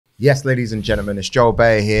Yes, ladies and gentlemen, it's Joel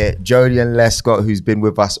Beya here. Joleon Lescott, who's been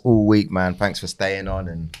with us all week, man. Thanks for staying on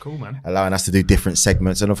and cool, man, allowing us to do different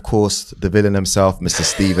segments. And of course, the villain himself, Mr.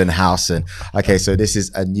 Stephen Howson. Okay, so this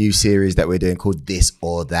is a new series that we're doing called This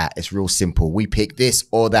or That. It's real simple. We pick this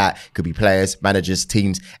or that. Could be players, managers,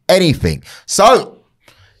 teams, anything. So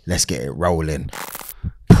let's get it rolling.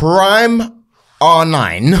 Prime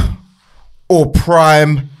R9 or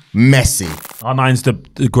prime Messi? R9's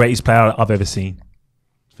the greatest player I've ever seen.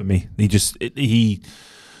 For me,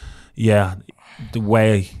 yeah, the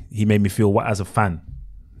way he made me feel as a fan,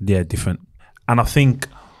 yeah, different. And I think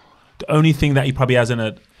the only thing that he probably has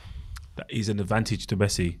that is an advantage to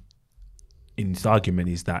Messi in this argument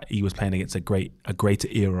is that he was playing against a greater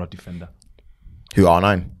era defender. Who,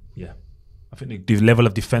 R9? Yeah, I think the level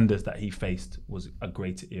of defenders that he faced was a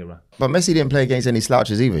greater era. But Messi didn't play against any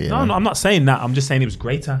slouches either. No, I'm not saying that. I'm just saying it was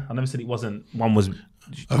greater. I never said it wasn't. One was.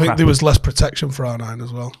 I think there was less protection for R9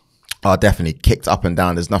 as well. Oh, definitely. Kicked up and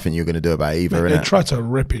down. There's nothing you're going to do about it either. They tried to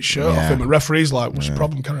rip his shirt off him. And referee's like, what's your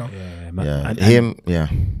problem? Carry on. Yeah, man. Yeah.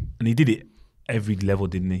 And he did it every level,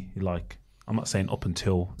 didn't he? Like, I'm not saying up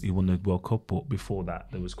until he won the World Cup, but before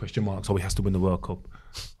that, there was question marks. So he has to win the World Cup.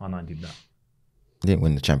 R9 did that. He didn't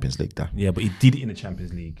win the Champions League, though. Yeah, but he did it in the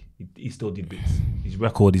Champions League. He still did bits. His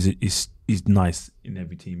record is nice in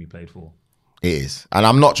every team he played for. It is. And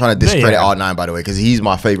I'm not trying to discredit R9, by the way, because he's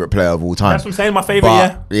my favourite player of all time. That's what I'm saying, my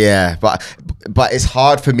favourite, Yeah, but it's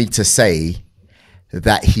hard for me to say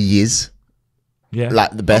that he is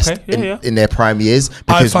like the best in their prime years.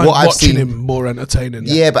 Because I find watching him more entertaining.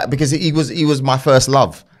 Yeah, but because he was my first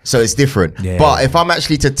love. So it's different. Yeah. But if I'm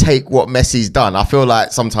actually to take what Messi's done, I feel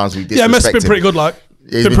like sometimes we disrespect him. Yeah, Messi's been pretty good, like.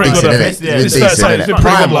 He's been pretty good.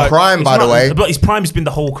 Prime, by the way. But his prime has been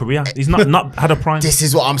the whole career. He's not had a prime. This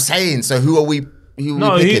is what I'm saying. So who are we?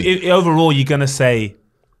 Overall, you're gonna say.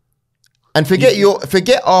 And forget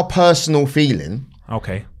our personal feeling.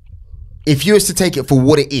 Okay. If you was to take it for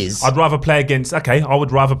what it is, I'd rather play against. Okay, I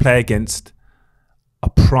would rather play against a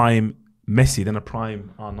prime Messi than a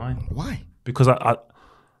prime R9. Why? Because I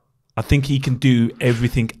think he can do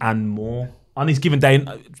everything and more. On his given day,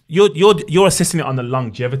 you're assessing it on the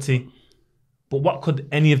longevity, but what could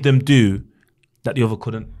any of them do that the other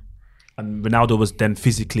couldn't? And Ronaldo was then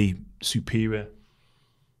physically superior.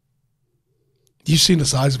 You've seen the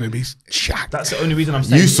size of him; he's jacked. That's the only reason I'm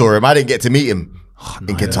saying. You saw him. I didn't get to meet him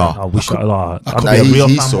in Qatar. I wish I could be a real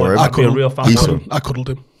fanboy. I could be a real fanboy. I cuddled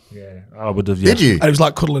him. Yeah, I would have. Yeah. Did you? And it was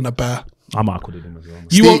like cuddling a bear. I might have cuddled him as well.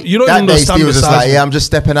 You don't that understand day, Steve was the just size. like, yeah, I'm just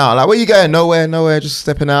stepping out. Like, where you going? Nowhere, just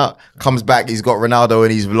stepping out. Comes back, he's got Ronaldo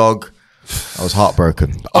in his vlog. I was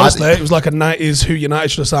heartbroken. Honestly, it was like a 90s who United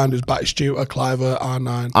should have signed was Batistuta, Cliver,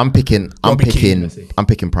 R9. I'm picking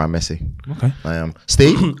prime Messi. Okay. I am.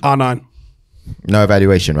 Steve? R9. No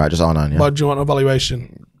evaluation, right? Just R9, yeah. Why do you want an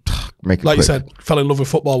evaluation? Make it like quick. you said, fell in love with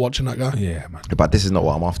football watching that guy. Yeah, man. But this is not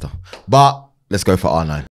what I'm after. But let's go for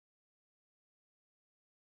R9.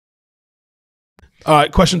 All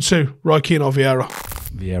right, question 2. Roy Keane or Vieira?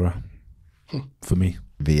 Vieira. For me.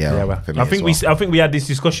 Vieira. For me I think we had this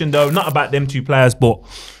discussion though, not about them two players, but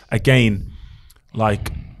again,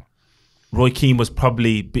 like Roy Keane was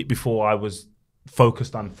probably a bit before I was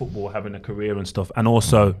focused on football, having a career and stuff, and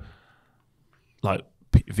also like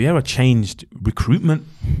Vieira changed recruitment.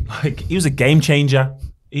 Like he was a game changer.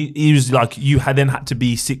 He was like you then had to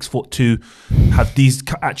be 6'2", have these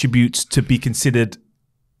attributes to be considered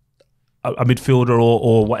a midfielder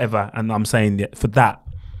or whatever. And I'm saying for that,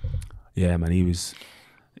 yeah, man, he was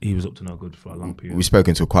up to no good for a long period. We've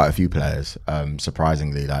spoken to quite a few players.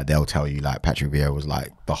 Surprisingly, like they'll tell you, like Patrick Vieira was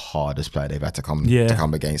like the hardest player they've had to come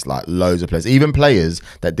against. Like loads of players, even players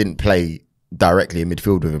that didn't play directly in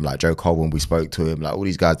midfield with him, like Joe Cole when we spoke to him. Like all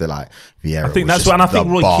these guys, they're like Vieira. I think that's what, and I think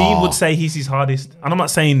Roy Keane would say he's his hardest. And I'm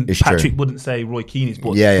not saying Patrick wouldn't say Roy Keane is,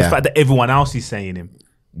 but the fact that everyone else is saying him,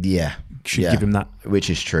 should give him that,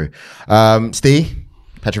 which is true. Steve,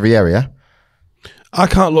 Patrick Vieira, yeah. I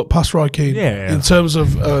can't look past Roy Keane in terms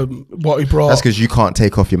of what he brought. That's because you can't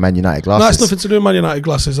take off your Man United glasses. No, that's nothing to do with Man United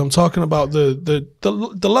glasses. I'm talking about the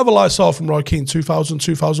level I saw from Roy Keane, 2000,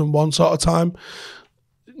 2001 sort of time.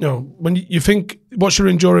 You know, when you think, what's your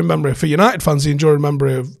enduring memory? For United fans, the enduring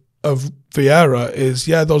memory of Vieira is,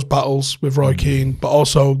 those battles with Roy Keane, but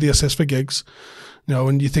also the assist for Giggs. You know,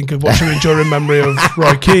 when you think of what's your enduring memory of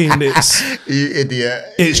Roy Keane, it's you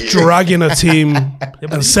idiot. It's dragging a team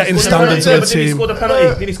and setting standards in a team.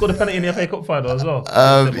 Did he score the penalty in the FA Cup final as well?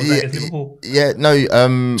 Yeah, no,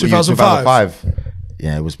 2005.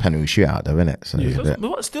 Yeah, it was penalty shootout though, innit? So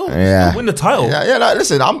still win the title. Yeah, like,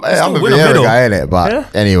 listen, I'm a Vieira guy, innit?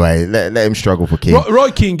 But anyway, let him struggle for Keane.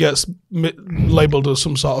 Roy Keane gets labelled as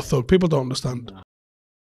some sort of thug. People don't understand.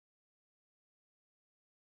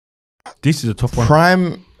 This is a tough one.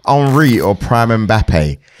 Prime Henry or prime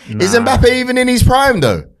Mbappe? Is Mbappe even in his prime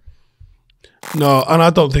though? No, and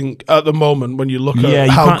I don't think at the moment when you look at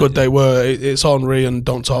how good they were, it's Henry and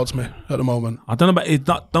don't talk to me at the moment. I don't know about it.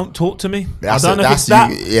 Don't talk to me. That's I don't know if it's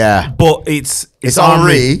that. Yeah, but it's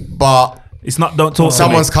Henry, but it's not. Don't talk.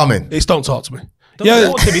 Someone's to me. coming. It's don't talk to me.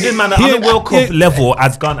 Don't talk to me. This man at the World Cup level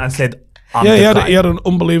has gone and said, I'm he had an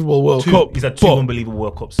unbelievable World Cup. He's had two unbelievable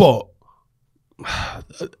World Cups. But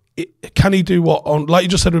can he do what like you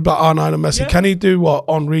just said about R9 and Messi? Yeah. Can he do what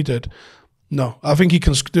Henry did? No, I think he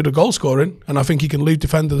can do the goal scoring, and I think he can lead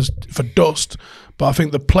defenders for dust. But I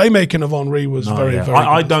think the playmaking of Henry was very good.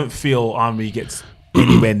 I don't feel Henry gets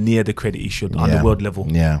anywhere near the credit he should on the world level.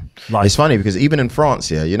 Yeah, it's funny because even in France,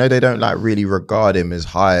 they don't like really regard him as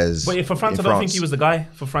high as. But for France, I don't think he was the guy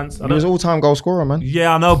for France. He was all-time goal scorer, man.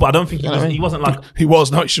 Yeah, I know, but I don't think he wasn't like he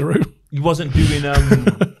was not Giroud. He wasn't doing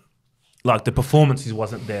like the performances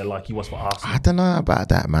wasn't there like he was for Arsenal. I don't know about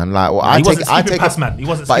that, man. Like, well, I take pass, man. He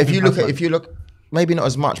wasn't. But if you look, maybe not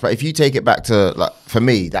as much. But if you take it back to like for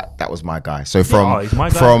me, that was my guy. So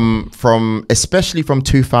from especially from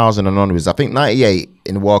 2000 and onwards, I think 98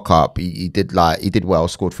 in the World Cup, he did well,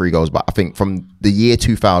 scored 3 goals. But I think from the year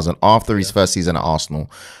 2000, after his first season at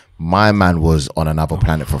Arsenal, my man was on another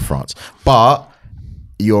planet for France. But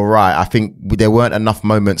you're right. I think there weren't enough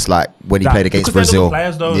moments like when he played against Brazil.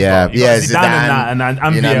 Players, though, yeah, Zidane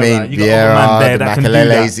and you know what I Vieira. mean? Vieira, the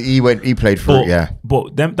Makelele's, he played through.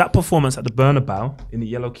 But that performance at the Bernabeu in the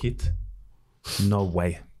yellow kit, no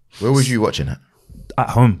way. Where was you watching it?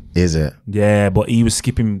 At home. Is it? Yeah, but he was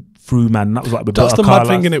skipping through, man. That was like that's the mad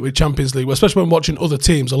thing in it with Champions League, especially when watching other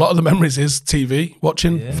teams. A lot of the memories is TV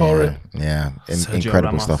watching for it. Yeah,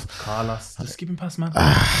 incredible Ramos, stuff. Carlos, just skipping past, man.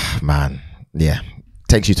 Man, yeah.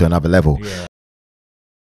 Takes you to another level. Yeah.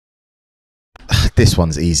 This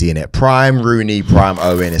one's easy, innit? Prime Rooney, prime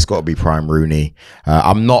Owen. It's got to be prime Rooney.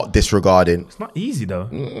 I'm not disregarding. It's not easy though.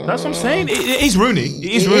 That's what I'm saying. It is Rooney.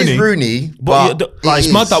 It is Rooney. But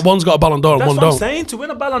it's mad that one's got a Ballon d'Or and one don't. That's what I'm saying. To win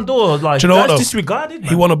a Ballon d'Or, like, do you know that's disregarded. Man.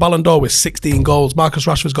 He won a Ballon d'Or with 16 goals. Marcus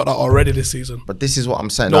Rashford's got that already this season. But this is what I'm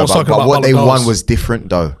saying. But what they won was different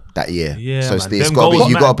though that year. Yeah, so it's got to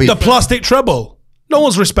be. You got to be the plastic treble. No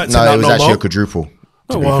one's respecting that. No, it was actually a quadruple.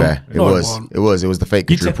 To be fair, it was the fake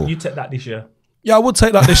quadruple. You take that this year. Yeah, I would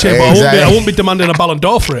take that this year, but I won't be demanding a Ballon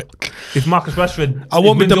d'Or for it. If Marcus Rashford, I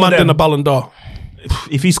won't be demanding a Ballon d'Or.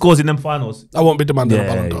 If he scores in them finals, I won't be demanding a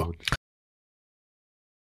Ballon d'Or.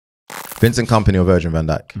 Vincent Kompany or Virgil van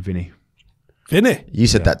Dijk? Vinny. You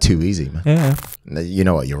said that too easy, man. Yeah. You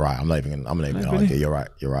know what? You're right. I'm not even gonna argue. You're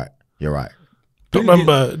right. Don't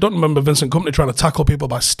remember Vincent Kompany trying to tackle people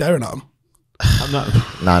by staring at him. No.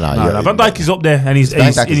 Van Dijk is up there, and he's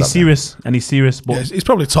serious. And he's serious. But yeah, he's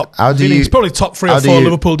probably top. He's probably top 3 or 4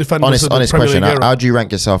 Liverpool defenders. Honest question. How do you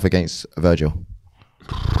rank yourself against Virgil?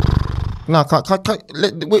 No,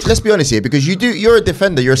 let's be honest here, because you're a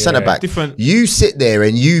defender. You're a centre back. Different. You sit there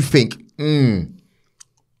and you think,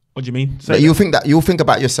 What do you mean? You'll think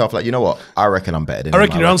about yourself like, you know what? I reckon I'm better than him. I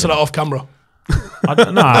reckon you answer that off camera. I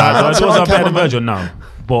don't know. I was better than Virgil now,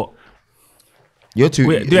 but. We had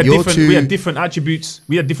different attributes.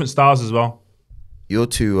 We had different styles as well. You're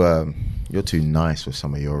too nice with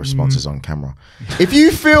some of your responses on camera. If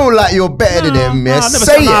you feel like you're better than him,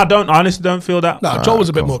 say it. I honestly don't feel that. No, Joel was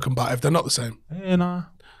a bit more combative. They're not the same. Yeah, nah.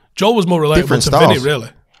 Joel was more relatable to Vinny, really.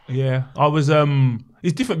 Yeah, I was.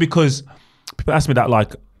 It's different because people ask me that.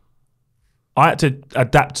 Like, I had to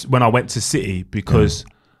adapt when I went to City because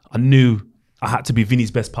I knew I had to be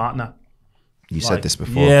Vinny's best partner. You said this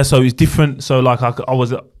before. Yeah, so it's different. So like I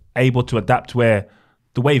was able to adapt where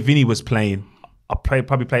the way Vinny was playing, I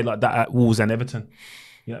probably played like that at Wolves and Everton.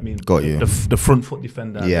 You know what I mean? Got you. The front foot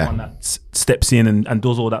defender, the one that steps in and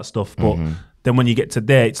does all that stuff. But then when you get to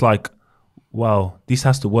there, it's like, well, this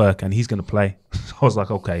has to work and he's going to play. So I was like,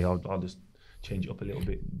 okay, I'll just change it up a little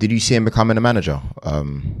bit. Did you see him becoming a manager?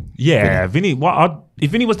 Yeah, Vinny.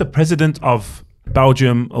 If Vinny was the president of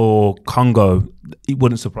Belgium or Congo, it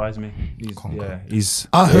wouldn't surprise me.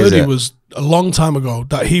 I heard he was a long time ago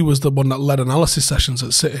that he was the one that led analysis sessions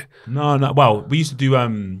at City. No. Well, we used to do.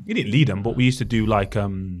 He didn't lead them, but we used to do like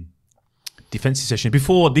defensive sessions.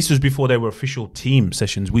 This was before they were official team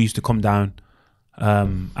sessions. We used to come down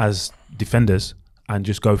as defenders and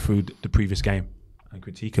just go through the previous game and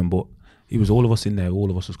critique them. But it was all of us in there. All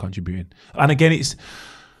of us was contributing. And again, it's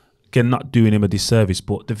not doing him a disservice,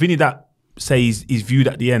 but the Vinny that says he's viewed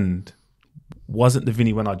at the end wasn't the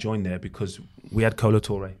Vinny when I joined there, because we had Yaya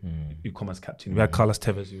Touré who come as captain. We had Carlos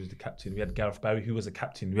Tevez who was the captain. We had Gareth Barry who was the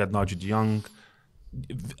captain. We had Nigel de Jong.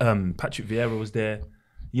 Patrick Vieira was there.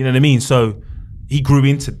 You know what I mean? So he grew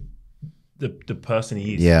into the person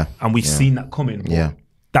he is. Yeah. And we've seen that coming. Yeah.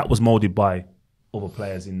 That was molded by other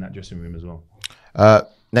players in that dressing room as well.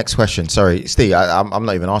 Next question. Sorry, Steve. I'm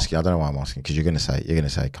not even asking. I don't know why I'm asking because you're gonna say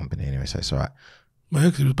Kompany anyway. So it's all right. Well,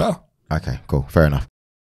 because he was better. Okay, cool. Fair enough.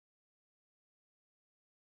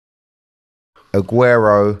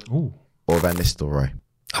 Aguero or Van Nistelrooy?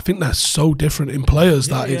 I think they're so different in players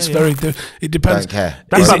that it's very. It depends. Don't care.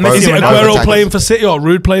 That's Is like it, Messi is it and Aguero Keane. playing for City or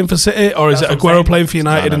Rude playing for City, or is That's it what I'm Aguero saying. playing for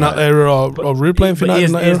United in that era, or Rude playing for United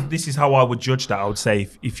in that era? This is how I would judge that. I would say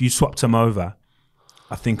if you swapped them over,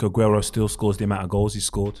 I think Aguero still scores the amount of goals he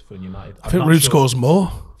scored for United. I think Rude scores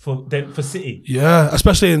more. For City. Yeah,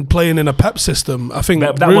 especially in playing in a Pep system. I think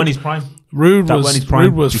That Rude, one is prime. Rude That was one is prime.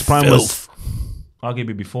 Rude was His prime filth.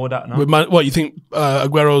 Arguably before that, no? What you think?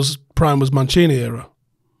 Aguero's prime was Mancini era.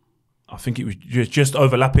 I think it was just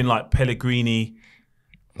overlapping like Pellegrini.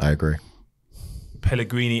 I agree.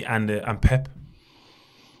 Pellegrini and Pep.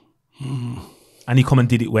 And he come and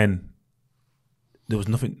did it when there was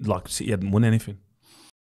nothing, like City hadn't won anything.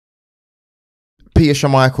 Peter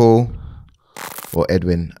Schmeichel or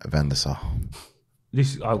Edwin van der Sar?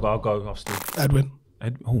 I'll go off Steve. Edwin.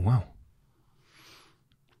 Oh wow.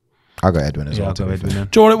 I'll go Edwin as well. I'll go Edwin then.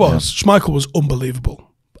 Do you know what it was? Schmeichel was unbelievable.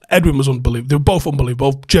 Edwin was unbelievable. They were both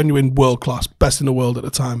unbelievable, both genuine world class, best in the world at the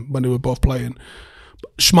time when they were both playing.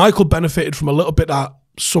 But Schmeichel benefited from a little bit that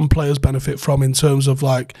some players benefit from in terms of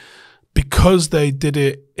like, because they did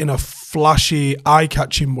it in a flashy,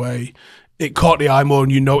 eye-catching way, it caught the eye more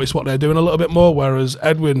and you notice what they're doing a little bit more. Whereas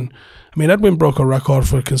Edwin broke a record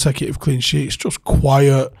for consecutive clean sheets, just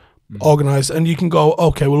quiet, organised. And you can go,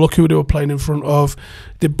 okay, well, look who they were playing in front of.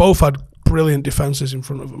 They both had brilliant defences in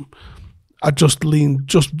front of them. I just leaned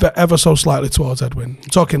just ever so slightly towards Edwin. I'm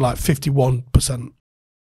talking like 51%.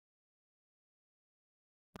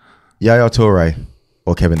 Yaya Touré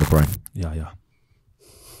or Kevin De Bruyne? Yeah.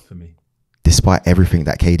 For me. Despite everything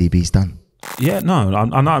that KDB's done. Yeah, no,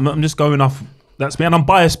 I'm just going off. That's me. And I'm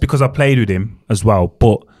biased because I played with him as well.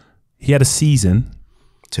 But he had a season.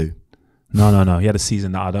 2. No. He had a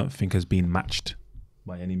season that I don't think has been matched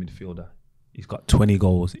by any midfielder. He's got 20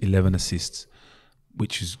 goals, 11 assists,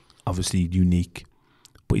 which is obviously unique,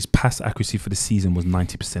 but his pass accuracy for the season was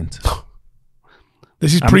 90%.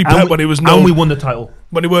 This is pre-Pep when he was and we won the title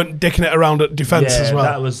when he weren't dicking it around at defence as well.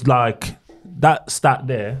 That was like that stat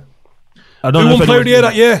there. I Who won Player of the Year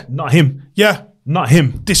that year? Not him. Yeah, not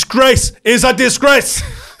him. Disgrace is a disgrace.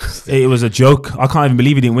 It was a joke. I can't even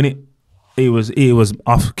believe he didn't win it. It was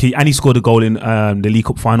off key, and he scored a goal in the League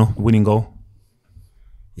Cup final, winning goal.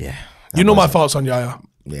 Yeah, you know my thoughts on Yaya.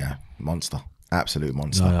 Yeah, monster. Absolute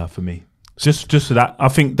monster. Yeah, for me. Just for that. I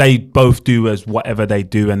think they both do as whatever they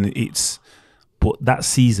do, and but that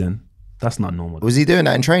season, that's not normal. Was he doing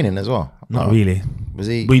that in training as well? Not really. Was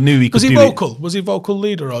he? We knew he could Was he do vocal? Was he vocal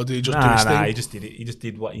leader, or did he just do his thing? Nah, he just did it. He just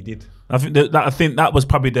did what he did. I think that was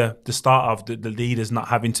probably the start of the leaders not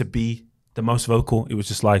having to be the most vocal. It was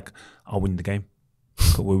just like, I'll win the game.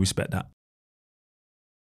 But we respect that.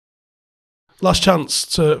 Last chance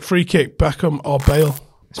to free kick, Beckham or Bale?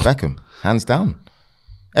 It's Beckham, hands down.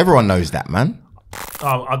 Everyone knows that, man.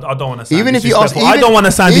 I don't want to sound Even if you ask, I don't want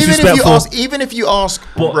to sound disrespectful. Even if you ask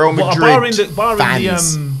but, Real Madrid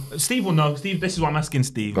fans. Steve will know. Steve, this is what I'm asking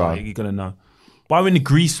Steve. Go You're gonna know. Barring the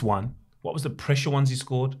Greece one, what was the pressure ones he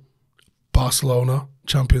scored? Barcelona,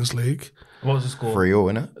 Champions League. What was the score? 3-all,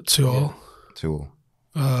 innit? 2-all. 2-all.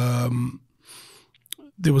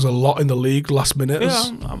 There was a lot in the league last minute.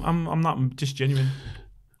 Yeah, I'm not just genuine.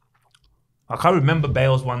 I can't remember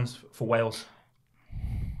Bale's ones for Wales.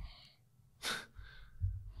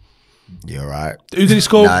 You're right. Who did he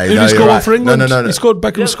score? No, who did he score you're one for right. England? No. He scored.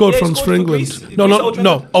 Beckham scored he for scored England. Greece. No.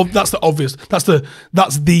 Greece Oh, that's the obvious. That's the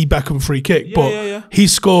Beckham free kick. Yeah, but yeah. he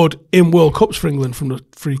scored in World Cups for England from the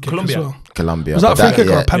free kick Colombia. as well. Colombia. Was that a But free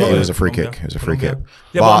kick or a penalty? It was a free Colombia. kick. It was a free kick.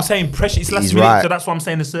 Yeah, but I'm saying pressure. It's last he's minute, right. so that's what I'm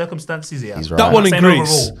saying. The circumstances here. He's right. That one in I'm saying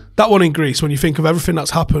Greece. overall. That one in Greece. When you think of everything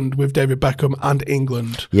that's happened with David Beckham and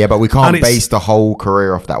England. Yeah, but we can't And it's- base the whole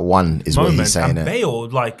career off that one. Is what he's saying. And Bale,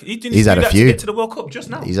 like he didn't He's do had a that few. to get to the World Cup just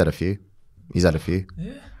now. He's had a few.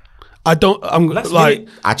 I don't. I'm Last like.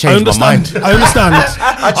 minute. I changed my understand. mind. I understand.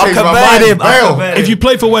 I changed my converted mind. him. Bale. If you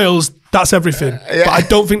play for Wales, that's everything. But I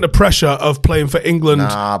don't think the pressure of playing for England,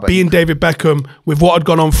 Nah, but being David Beckham, with what had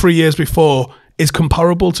gone on 3 years before, is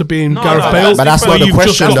comparable to being No, Gareth no, Bale. But that's where not the you've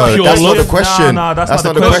just question, got though. pure That's not luck. the question. No, that's That's not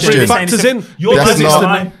not the the question. question. It factors in. Your That's life's Because on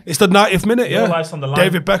not- the line. it's the 90th minute, Your yeah. life's on the line.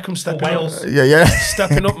 David Beckham For stepping Wales. up. Yeah.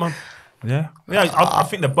 Stepping up, man. Yeah. I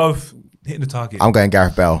think they're both hitting the target. I'm going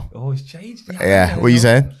Gareth Bale. Oh, he's changed. Yeah. What are you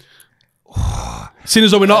saying? Seeing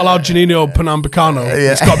as though we're not allowed Janino Pernambucano,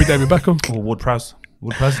 it's got to be David Beckham. Or Ward Prowse.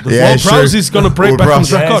 Prowse is going to break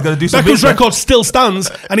Beckham's record. Beckham's record still stands,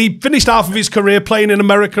 and he finished half of his career playing in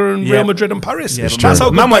America and Real Madrid and Paris. Yeah, That's how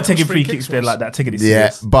man might Beckham's take a free kick straight like that. Take it easy.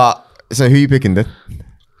 Yeah, but so who are you picking then?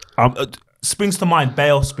 Springs to mind.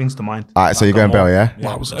 Bale springs to mind. All right, so you're going Bale, yeah?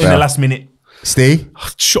 Wow, In the last minute. Steve?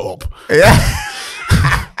 Shut up. Yeah.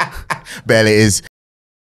 Bale it is.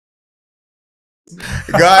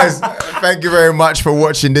 Guys, thank you very much for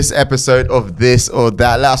watching this episode of This or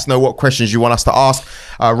That. Let us know what questions you want us to ask.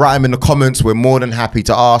 Write them in the comments. We're more than happy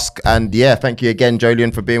to ask. And yeah, thank you again,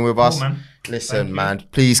 Joleon, for being with us. Man. Listen, man,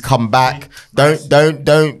 please come back.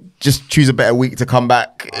 Don't just choose a better week to come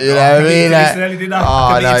back. You know what I mean?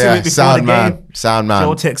 Yeah. Sound man.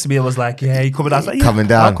 Joe texted me and was like, yeah, you coming down? I was like, yeah, coming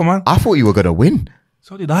down. Come on. I thought you were going to win.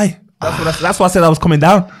 So did I. That's why I said I was coming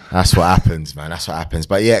down. That's what happens, man. That's what happens.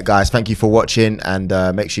 But yeah, guys, thank you for watching, and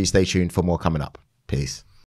make sure you stay tuned for more coming up. Peace.